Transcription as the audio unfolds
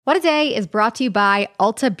What a Day is brought to you by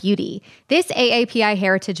Ulta Beauty. This AAPI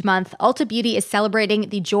Heritage Month, Ulta Beauty is celebrating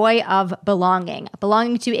the joy of belonging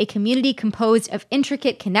to a community composed of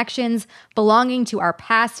intricate connections, belonging to our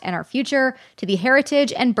past and our future, to the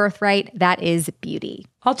heritage and birthright that is beauty.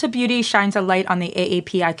 Ulta Beauty shines a light on the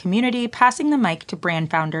AAPI community, passing the mic to brand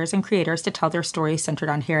founders and creators to tell their stories centered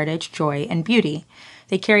on heritage, joy, and beauty.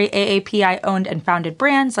 They carry AAPI-owned and founded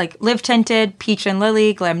brands like Live Tinted, Peach and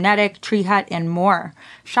Lily, Glamnetic, Tree Hut, and more.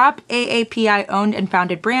 Shop AAPI-owned and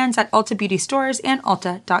founded brands at Ulta Beauty stores and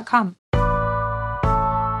Ulta.com.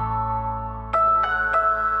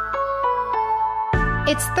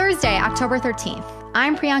 It's Thursday, October 13th.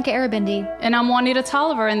 I'm Priyanka Aribindi. And I'm Juanita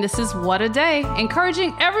Tolliver, and this is What a Day,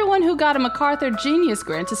 encouraging everyone who got a MacArthur Genius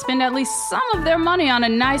Grant to spend at least some of their money on a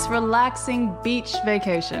nice, relaxing beach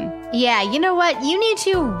vacation. Yeah, you know what? You need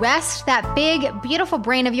to rest that big, beautiful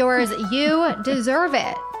brain of yours. You deserve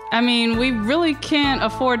it. I mean, we really can't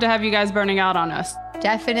afford to have you guys burning out on us.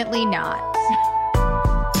 Definitely not.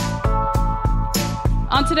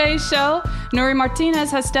 On today's show, Nury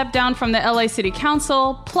Martinez has stepped down from the LA City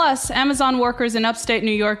Council, plus Amazon workers in upstate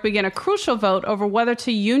New York begin a crucial vote over whether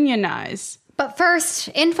to unionize. But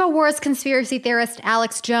first, InfoWars conspiracy theorist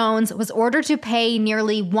Alex Jones was ordered to pay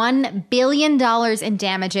nearly $1 billion in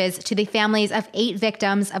damages to the families of 8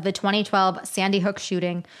 victims of the 2012 Sandy Hook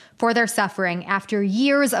shooting for their suffering after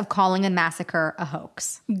years of calling the massacre a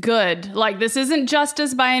hoax. Good. Like, this isn't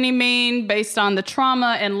justice by any mean based on the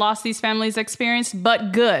trauma and loss these families experienced,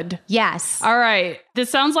 but good. Yes. All right.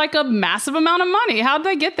 This sounds like a massive amount of money. How'd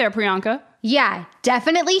they get there, Priyanka? Yeah,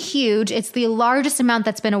 definitely huge. It's the largest amount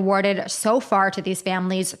that's been awarded so far to these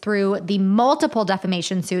families through the multiple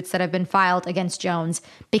defamation suits that have been filed against Jones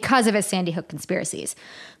because of his Sandy Hook conspiracies.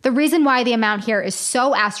 The reason why the amount here is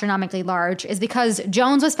so astronomically large is because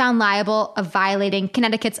Jones was found liable of violating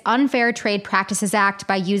Connecticut's Unfair Trade Practices Act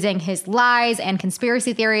by using his lies and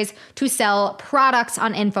conspiracy theories to sell products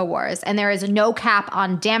on InfoWars, and there is no cap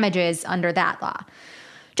on damages under that law.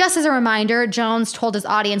 Just as a reminder, Jones told his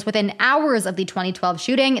audience within hours of the 2012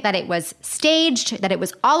 shooting that it was staged, that it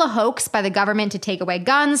was all a hoax by the government to take away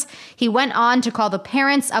guns. He went on to call the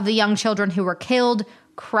parents of the young children who were killed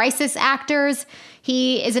crisis actors.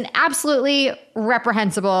 He is an absolutely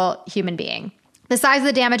reprehensible human being. The size of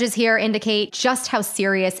the damages here indicate just how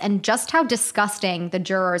serious and just how disgusting the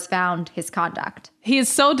jurors found his conduct. He is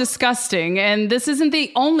so disgusting, and this isn't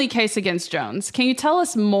the only case against Jones. Can you tell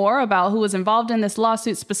us more about who was involved in this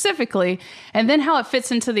lawsuit specifically, and then how it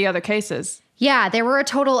fits into the other cases? Yeah, there were a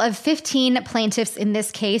total of 15 plaintiffs in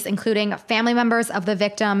this case, including family members of the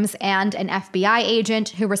victims and an FBI agent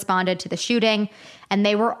who responded to the shooting, and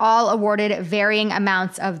they were all awarded varying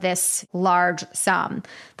amounts of this large sum.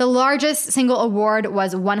 The largest single award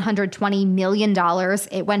was $120 million.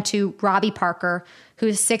 It went to Robbie Parker,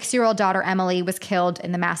 whose 6-year-old daughter Emily was killed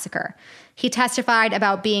in the massacre. He testified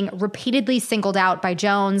about being repeatedly singled out by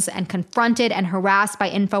Jones and confronted and harassed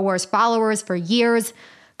by InfoWars followers for years,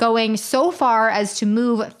 going so far as to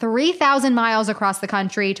move 3,000 miles across the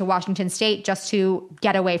country to Washington State just to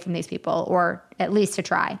get away from these people, or at least to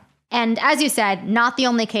try. And as you said, not the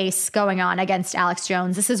only case going on against Alex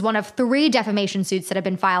Jones. This is one of 3 defamation suits that have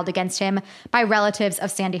been filed against him by relatives of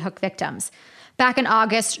Sandy Hook victims. Back in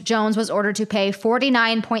August, Jones was ordered to pay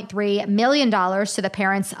 $49.3 million to the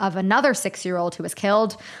parents of another 6-year-old who was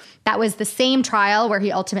killed. That was the same trial where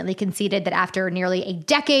he ultimately conceded that after nearly a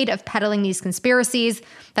decade of peddling these conspiracies,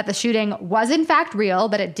 that the shooting was in fact real,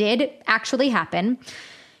 that it did actually happen.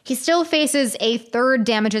 He still faces a 3rd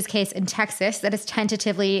damages case in Texas that is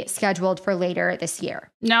tentatively scheduled for later this year.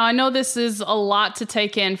 Now, I know this is a lot to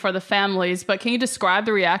take in for the families, but can you describe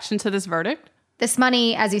the reaction to this verdict? This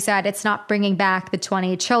money, as you said, it's not bringing back the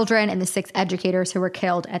 20 children and the 6 educators who were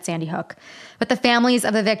killed at Sandy Hook. But the families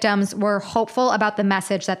of the victims were hopeful about the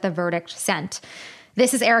message that the verdict sent.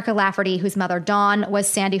 This is Erica Lafferty, whose mother, Dawn, was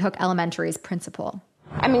Sandy Hook Elementary's principal.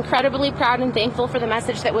 I'm incredibly proud and thankful for the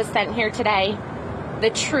message that was sent here today. The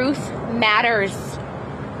truth matters.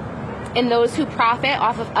 And those who profit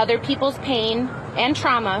off of other people's pain and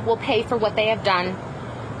trauma will pay for what they have done.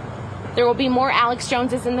 There will be more Alex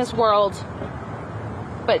Joneses in this world.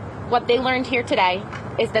 But what they learned here today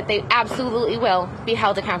is that they absolutely will be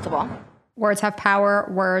held accountable. Words have power.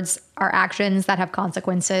 Words are actions that have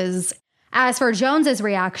consequences. As for Jones's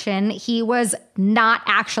reaction, he was not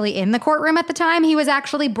actually in the courtroom at the time. He was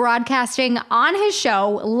actually broadcasting on his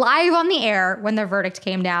show live on the air when the verdict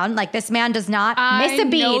came down. Like, this man does not miss a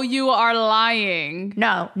beat. I know you are lying.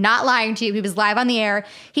 No, not lying to you. He was live on the air.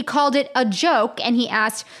 He called it a joke, and he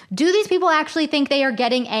asked, do these people actually think they are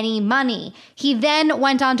getting any money? He then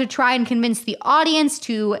went on to try and convince the audience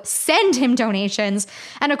to send him donations.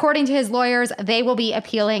 And according to his lawyers, they will be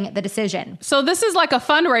appealing the decision. So this is like a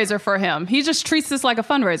fundraiser for him. He just treats this like a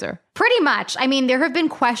fundraiser. Pretty much. I mean, there have been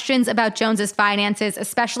questions about Jones's finances,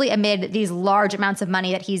 especially amid these large amounts of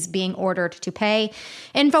money that he's being ordered to pay.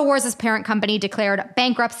 InfoWars' parent company declared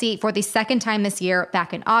bankruptcy for the second time this year,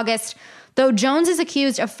 back in August, though Jones is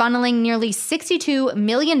accused of funneling nearly $62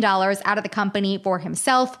 million out of the company for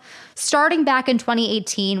himself, starting back in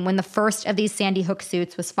 2018 when the first of these Sandy Hook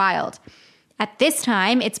suits was filed. At this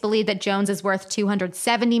time, it's believed that Jones is worth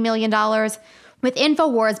 $270 million, with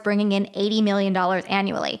InfoWars bringing in $80 million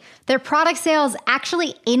annually. Their product sales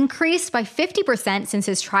actually increased by 50% since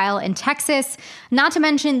his trial in Texas, not to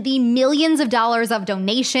mention the millions of dollars of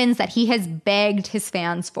donations that he has begged his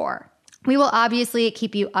fans for. We will obviously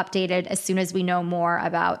keep you updated as soon as we know more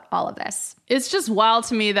about all of this. It's just wild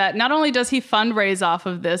to me that not only does he fundraise off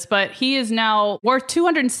of this, but he is now worth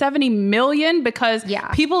 $270 million because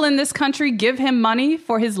people in this country give him money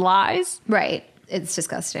for his lies. Right. It's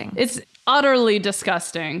disgusting. It's utterly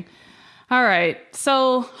disgusting. All right.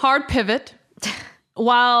 So, hard pivot.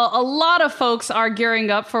 While a lot of folks are gearing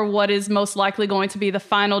up for what is most likely going to be the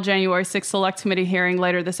final January 6th Select Committee hearing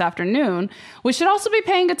later this afternoon, we should also be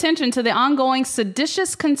paying attention to the ongoing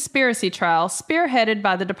seditious conspiracy trial spearheaded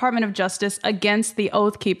by the Department of Justice against the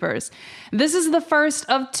Oath Keepers. This is the first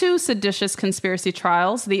of two seditious conspiracy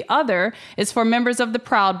trials. The other is for members of the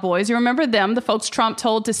Proud Boys. You remember them, the folks Trump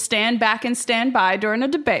told to stand back and stand by during a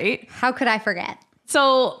debate. How could I forget?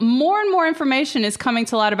 So more and more information is coming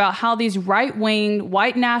to light about how these right-wing,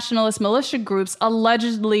 white nationalist militia groups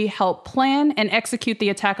allegedly helped plan and execute the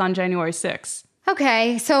attack on January 6th.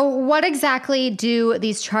 Okay, so what exactly do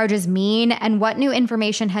these charges mean, and what new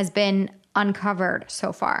information has been uncovered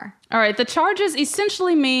so far? All right, the charges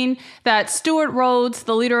essentially mean that Stewart Rhodes,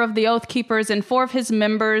 the leader of the Oath Keepers, and 4 of his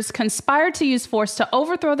members conspired to use force to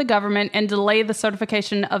overthrow the government and delay the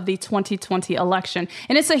certification of the 2020 election.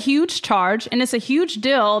 And it's a huge charge, and it's a huge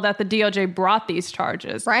deal that the DOJ brought these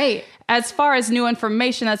charges. Right. As far as new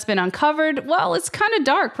information that's been uncovered, well, it's kind of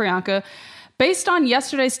dark, Priyanka. Based on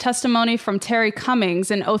yesterday's testimony from Terry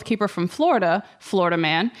Cummings, an Oath Keeper from Florida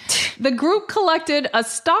man, the group collected a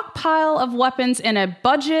stockpile of weapons in a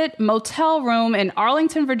budget motel room in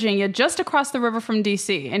Arlington, Virginia, just across the river from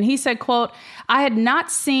D.C. And he said, quote, "I had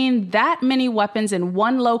not seen that many weapons in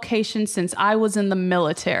one location since I was in the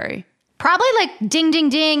military." Probably like ding, ding,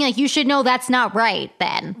 ding. Like, you should know that's not right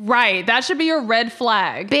then. Right. That should be your red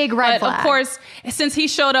flag. Big red flag. Of course, since he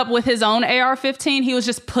showed up with his own AR-15, he was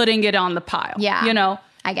just putting it on the pile. Yeah. You know?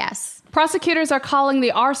 I guess. Prosecutors are calling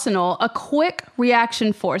the Arsenal a quick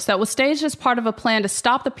reaction force that was staged as part of a plan to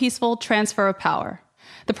stop the peaceful transfer of power.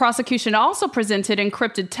 The prosecution also presented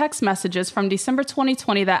encrypted text messages from December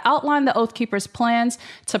 2020 that outlined the Oath Keepers' plans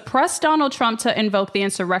to press Donald Trump to invoke the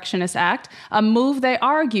Insurrectionist Act, a move they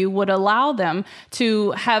argue would allow them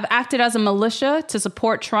to have acted as a militia to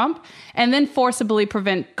support Trump and then forcibly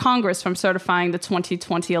prevent Congress from certifying the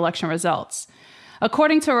 2020 election results.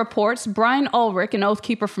 According to reports, Brian Ulrich, an Oath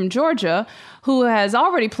Keeper from Georgia, who has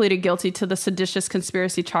already pleaded guilty to the seditious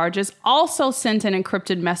conspiracy charges, also sent an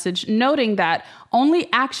encrypted message noting that only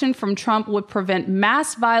action from Trump would prevent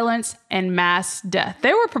mass violence and mass death.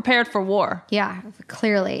 They were prepared for war. Yeah,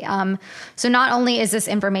 clearly. So not only is this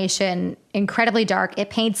information incredibly dark, it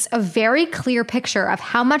paints a very clear picture of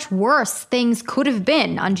how much worse things could have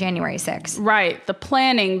been on January 6th. Right. The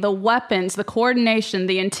planning, the weapons, the coordination,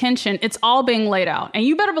 the intention, it's all being laid out. And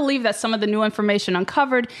you better believe that some of the new information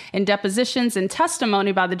uncovered in depositions and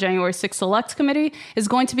testimony by the January 6th Select Committee is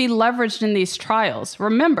going to be leveraged in these trials.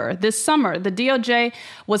 Remember, this summer, the DOJ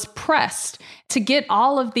was pressed to get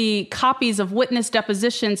all of the copies of witness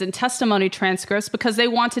depositions and testimony transcripts because they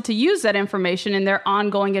wanted to use that information in their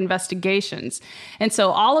ongoing investigations. And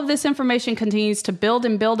so all of this information continues to build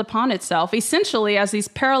and build upon itself, essentially as these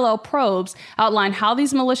parallel probes outline how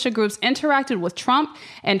these militia groups interacted with Trump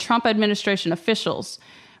and Trump administration officials.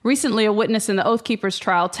 Recently, a witness in the Oath Keepers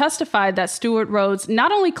trial testified that Stewart Rhodes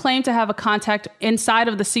not only claimed to have a contact inside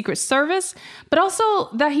of the Secret Service, but also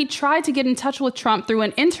that he tried to get in touch with Trump through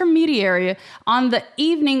an intermediary on the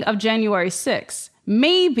evening of January 6th.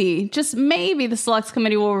 Maybe, just maybe, the Selects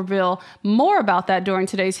Committee will reveal more about that during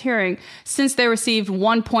today's hearing, since they received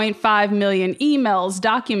 1.5 million emails,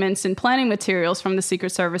 documents, and planning materials from the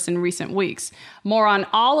Secret Service in recent weeks. More on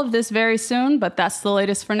all of this very soon, but that's the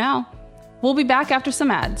latest for now. We'll be back after some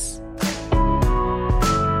ads.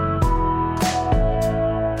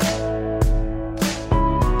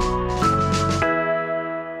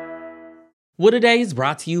 What A Day is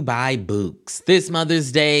brought to you by Books. This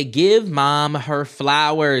Mother's Day, give mom her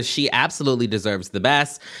flowers. She absolutely deserves the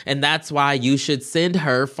best, and that's why you should send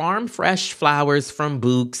her farm fresh flowers from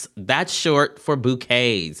Books. That's short for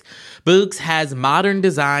bouquets. Books has modern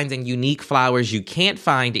designs and unique flowers you can't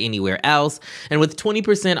find anywhere else, and with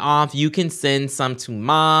 20% off, you can send some to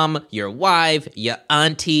mom, your wife, your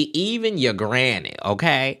auntie, even your granny,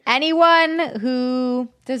 okay? Anyone who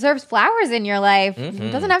deserves flowers in your life.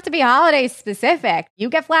 It doesn't have to be holiday specific. You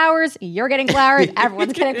get flowers, you're getting flowers,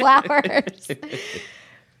 everyone's getting flowers.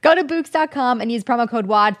 Go to Books.com and use promo code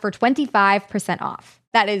WAD for 25% off.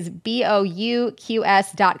 That is BOUQS.com,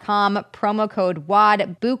 promo code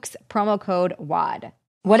WAD, Books, promo code WAD.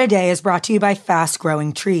 What A Day is brought to you by Fast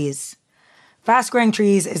Growing Trees. Fast Growing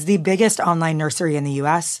Trees is the biggest online nursery in the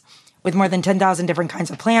U.S., with more than 10,000 different kinds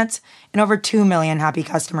of plants and over 2 million happy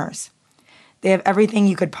customers. They have everything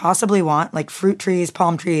you could possibly want, like fruit trees,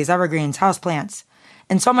 palm trees, evergreens, houseplants,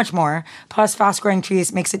 and so much more. Plus, Fast Growing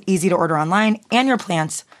Trees makes it easy to order online, and your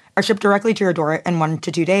plants are shipped directly to your door in 1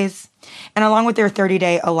 to 2 days. And along with their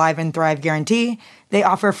 30-day Alive and Thrive guarantee, they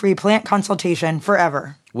offer free plant consultation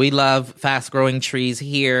forever. We love Fast Growing Trees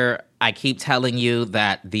here. I keep telling you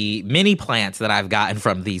that the mini plants that I've gotten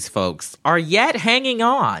from these folks are yet hanging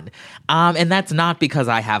on. And that's not because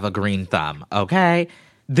I have a green thumb, okay?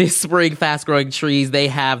 This spring, Fast Growing Trees, they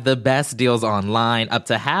have the best deals online, up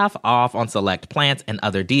to half off on select plants and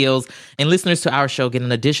other deals. And listeners to our show get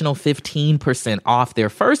an additional 15% off their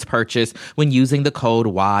first purchase when using the code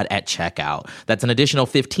WAD at checkout. That's an additional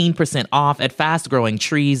 15% off at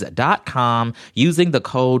fastgrowingtrees.com using the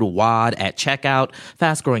code WAD at checkout.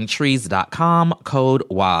 Fastgrowingtrees.com, code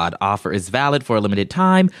WAD. Offer is valid for a limited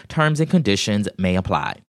time. Terms and conditions may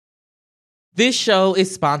apply. This show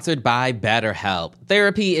is sponsored by BetterHelp.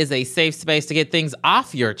 Therapy is a safe space to get things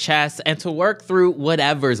off your chest and to work through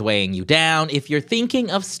whatever's weighing you down. If you're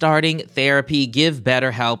thinking of starting therapy, give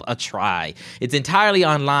BetterHelp a try. It's entirely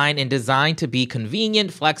online and designed to be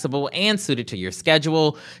convenient, flexible, and suited to your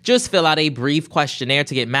schedule. Just fill out a brief questionnaire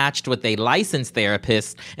to get matched with a licensed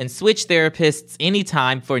therapist and switch therapists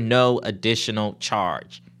anytime for no additional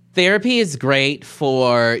charge. Therapy is great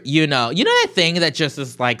for, you know that thing that just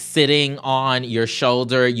is like sitting on your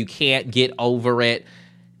shoulder, you can't get over it,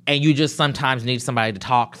 and you just sometimes need somebody to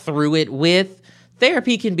talk through it with.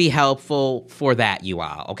 Therapy can be helpful for that, you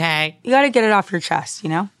all, okay? You got to get it off your chest,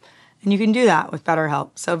 And you can do that with BetterHelp.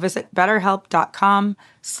 So visit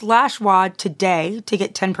BetterHelp.com/WAD today to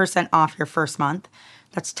get 10% off your first month.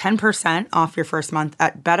 That's 10% off your first month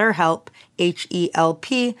at BetterHelp,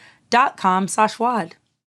 HELP.com/WAD.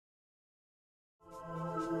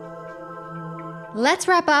 Let's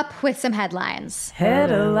wrap up with some headlines.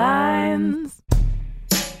 Headlines.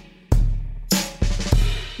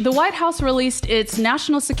 The White House released its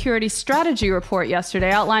National Security Strategy Report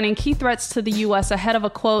yesterday, outlining key threats to the U.S. ahead of a,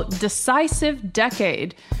 quote, decisive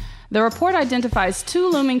decade. The report identifies 2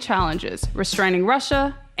 looming challenges: restraining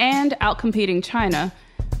Russia and outcompeting China.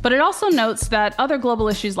 But it also notes that other global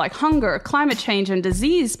issues like hunger, climate change, and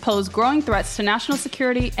disease pose growing threats to national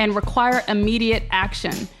security and require immediate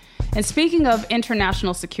action. And speaking of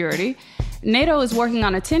international security, NATO is working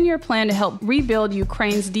on a 10-year plan to help rebuild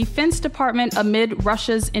Ukraine's defense department amid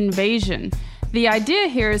Russia's invasion. The idea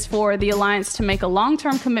here is for the alliance to make a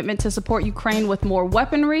long-term commitment to support Ukraine with more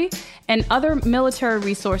weaponry and other military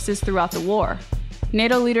resources throughout the war.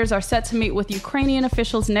 NATO leaders are set to meet with Ukrainian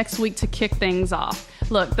officials next week to kick things off.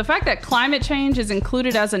 Look, the fact that climate change is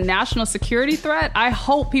included as a national security threat, I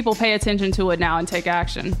hope people pay attention to it now and take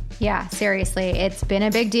action. Yeah, seriously. It's been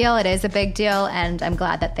a big deal. It is a big deal. And I'm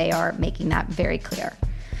glad that they are making that very clear.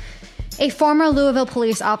 A former Louisville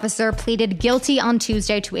police officer pleaded guilty on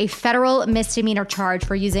Tuesday to a federal misdemeanor charge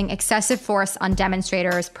for using excessive force on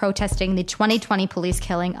demonstrators protesting the 2020 police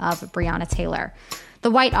killing of Breonna Taylor. The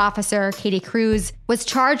white officer, Katie Cruz, was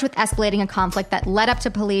charged with escalating a conflict that led up to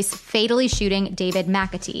police fatally shooting David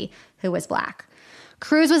McAtee, who was black.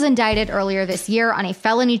 Cruz was indicted earlier this year on a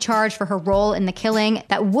felony charge for her role in the killing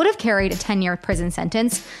that would have carried a 10-year prison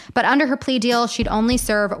sentence, but under her plea deal, she'd only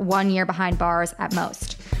serve 1 year behind bars at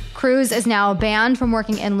most. Cruz is now banned from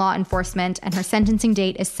working in law enforcement, and her sentencing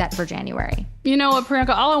date is set for January. You know what, Priyanka?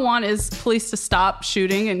 All I want is police to stop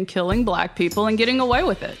shooting and killing black people and getting away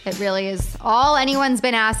with it. It really is all anyone's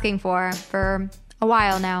been asking for a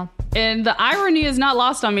while now. And the irony is not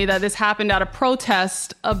lost on me that this happened at a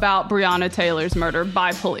protest about Breonna Taylor's murder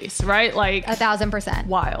by police, right? Like 1,000%.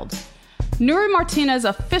 Wild. Nury Martinez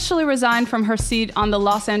officially resigned from her seat on the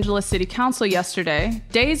Los Angeles City Council yesterday,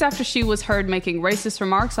 days after she was heard making racist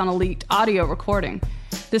remarks on a leaked audio recording.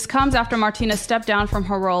 This comes after Martinez stepped down from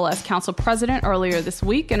her role as council president earlier this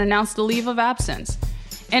week and announced a leave of absence.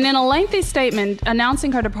 And in a lengthy statement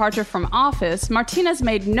announcing her departure from office, Martinez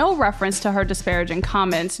made no reference to her disparaging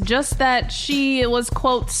comments, just that she was,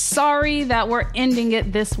 quote, sorry that we're ending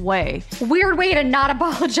it this way. Weird way to not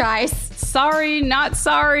apologize. Sorry not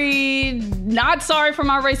sorry for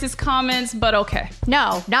my racist comments, but okay.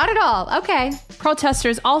 No, not at all. Okay.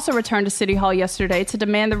 Protesters also returned to City Hall yesterday to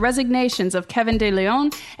demand the resignations of Kevin De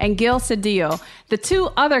Leon and Gil Cedillo, the two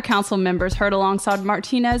other council members heard alongside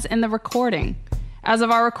Martinez in the recording. As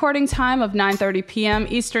of our recording time of 9:30 p.m.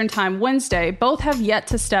 Eastern Time Wednesday, both have yet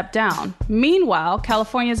to step down. Meanwhile,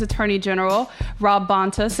 California's Attorney General Rob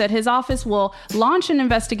Bonta said his office will launch an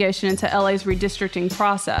investigation into LA's redistricting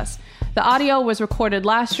process. The audio was recorded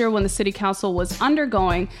last year when the city council was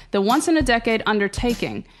undergoing the once-in-a-decade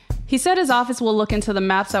undertaking. He said his office will look into the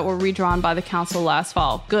maps that were redrawn by the council last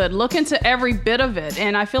fall. Good. Look into every bit of it.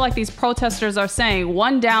 And I feel like these protesters are saying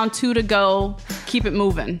 1 down, 2 to go. Keep it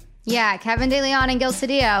moving. Yeah, Kevin De Leon and Gil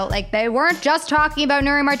Cedillo, like, they weren't just talking about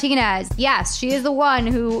Nury Martinez. Yes, she is the one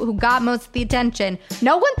who got most of the attention.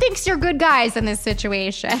 No one thinks you're good guys in this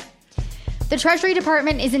situation. The Treasury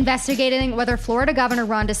Department is investigating whether Florida Governor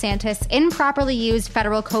Ron DeSantis improperly used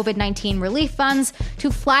federal COVID-19 relief funds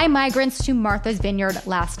to fly migrants to Martha's Vineyard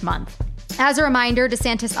last month. As a reminder,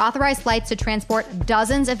 DeSantis authorized flights to transport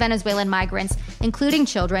dozens of Venezuelan migrants, including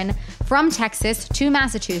children, from Texas to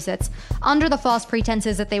Massachusetts under the false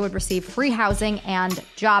pretenses that they would receive free housing and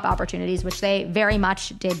job opportunities, which they very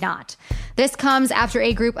much did not. This comes after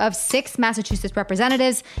a group of 6 Massachusetts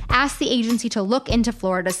representatives asked the agency to look into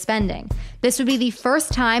Florida's spending. This would be the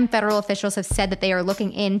first time federal officials have said that they are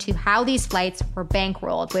looking into how these flights were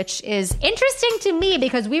bankrolled, which is interesting to me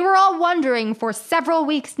because we were all wondering for several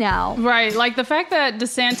weeks now. Right, like the fact that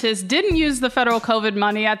DeSantis didn't use the federal COVID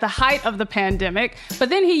money at the height of the pandemic, but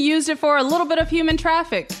then he used it for a little bit of human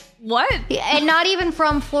traffic. What? And not even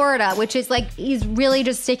from Florida, which is like he's really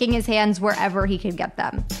just sticking his hands wherever he can get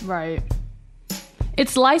them. Right.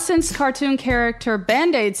 It's licensed cartoon character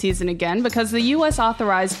Band-Aid season again because the U.S.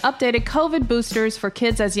 authorized updated COVID boosters for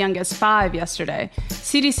kids as young as 5 yesterday.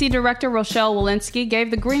 CDC Director Rochelle Walensky gave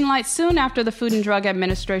the green light soon after the Food and Drug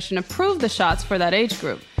Administration approved the shots for that age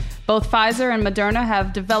group. Both Pfizer and Moderna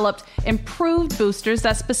have developed improved boosters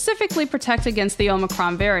that specifically protect against the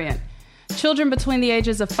Omicron variant. Children between the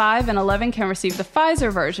ages of 5 and 11 can receive the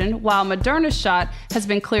Pfizer version, while Moderna's shot has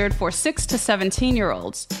been cleared for 6 to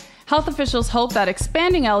 17-year-olds. Health officials hope that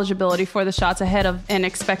expanding eligibility for the shots ahead of an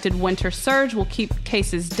expected winter surge will keep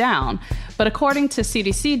cases down. But according to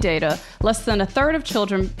CDC data, less than a third of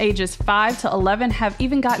children ages 5 to 11 have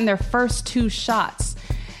even gotten their first 2 shots.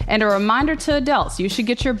 And a reminder to adults, you should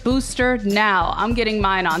get your booster now. I'm getting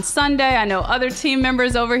mine on Sunday. I know other team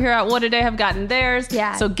members over here at What A Day have gotten theirs.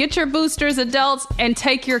 Yeah. So get your boosters, adults, and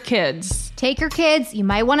take your kids. Take your kids. You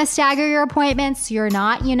might want to stagger your appointments so you're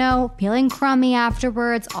not, feeling crummy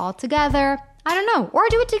afterwards all together. I don't know. Or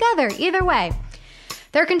do it together. Either way.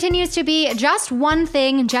 There continues to be just one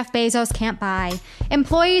thing Jeff Bezos can't buy: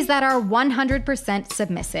 employees that are 100%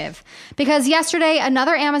 submissive. Because yesterday,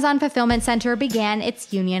 another Amazon fulfillment center began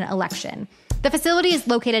its union election. The facility is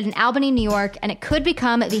located in Albany, New York, and it could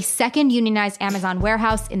become the second unionized Amazon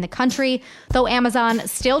warehouse in the country, though Amazon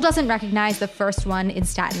still doesn't recognize the first one in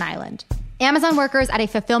Staten Island. Amazon workers at a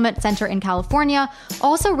fulfillment center in California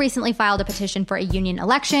also recently filed a petition for a union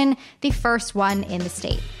election, the first one in the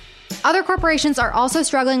state. Other corporations are also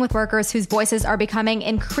struggling with workers whose voices are becoming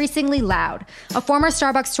increasingly loud. A former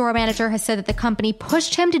Starbucks store manager has said that the company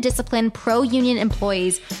pushed him to discipline pro-union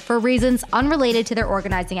employees for reasons unrelated to their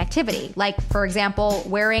organizing activity, like, for example,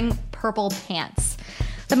 wearing purple pants.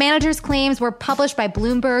 The manager's claims were published by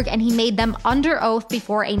Bloomberg, and he made them under oath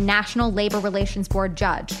before a National Labor Relations Board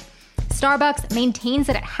judge. Starbucks maintains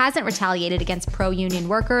that it hasn't retaliated against pro-union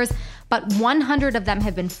workers, but 100 of them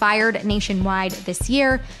have been fired nationwide this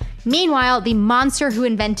year. Meanwhile, the monster who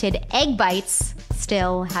invented Egg Bites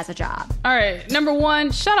still has a job. All right, number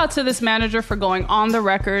one, shout out to this manager for going on the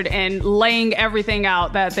record and laying everything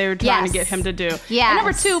out that they were trying to get him to do. Yes. And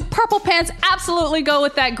number two, purple pants absolutely go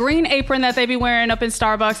with that green apron that they be wearing up in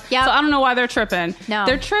Starbucks. Yep. So I don't know why they're tripping. No.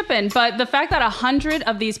 They're tripping, but the fact that 100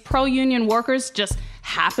 of these pro-union workers just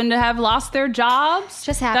happen to have lost their jobs,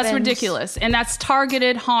 just happened. That's ridiculous. And that's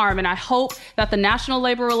targeted harm. And I hope that the National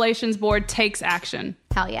Labor Relations Board takes action.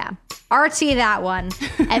 Hell yeah. RT that one.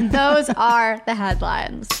 And those are the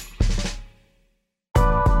headlines.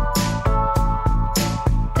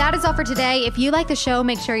 That is all for today. If you like the show,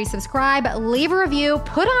 make sure you subscribe, leave a review,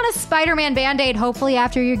 put on a Spider-Man Band-Aid, hopefully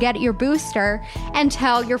after you get your booster, and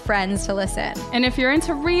tell your friends to listen. And if you're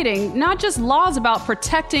into reading, not just laws about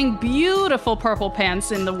protecting beautiful purple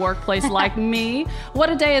pants in the workplace like me, What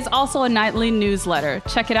a Day is also a nightly newsletter.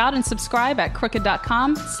 Check it out and subscribe at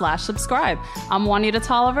crooked.com/subscribe. I'm Juanita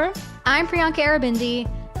Tolliver. I'm Priyanka Arabindi.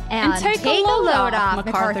 And take a load off,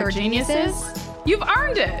 MacArthur Geniuses. You've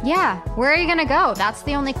earned it. Yeah. Where are you going to go? That's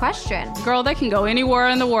the only question. Girl, they can go anywhere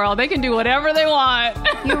in the world. They can do whatever they want.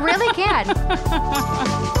 You really can.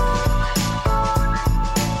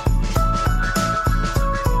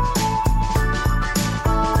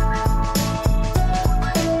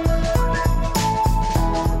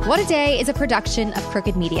 What a Day is a production of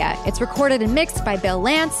Crooked Media. It's recorded and mixed by Bill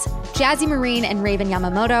Lance. Jazzy Marine and Raven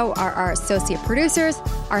Yamamoto are our associate producers.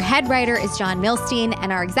 Our head writer is John Milstein,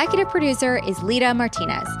 and our executive producer is Lita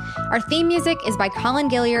Martinez. Our theme music is by Colin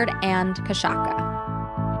Gilliard and Kashaka.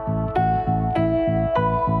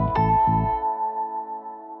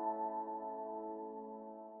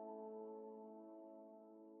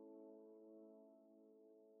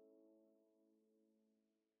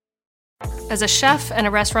 As a chef and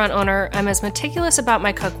a restaurant owner, I'm as meticulous about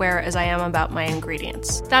my cookware as I am about my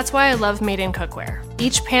ingredients. That's why I love Made in Cookware.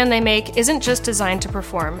 Each pan they make isn't just designed to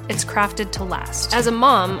perform, it's crafted to last. As a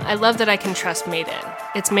mom, I love that I can trust Made In.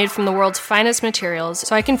 It's made from the world's finest materials,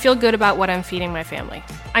 so I can feel good about what I'm feeding my family.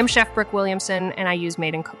 I'm Chef Brooke Williamson, and I use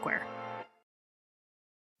Made in Cookware.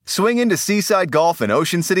 Swing into Seaside Golf in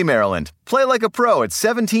Ocean City, Maryland. Play like a pro at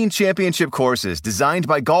 17 championship courses designed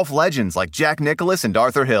by golf legends like Jack Nicklaus and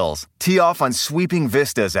Arthur Hills. Tee off on sweeping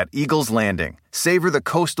vistas at Eagles Landing. Savor the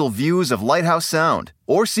coastal views of Lighthouse Sound.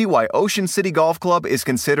 Or see why Ocean City Golf Club is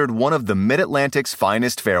considered one of the Mid-Atlantic's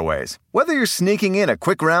finest fairways. Whether you're sneaking in a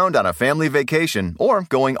quick round on a family vacation or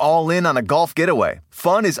going all in on a golf getaway,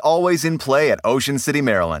 fun is always in play at Ocean City,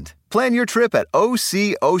 Maryland. Plan your trip at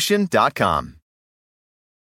OCOcean.com.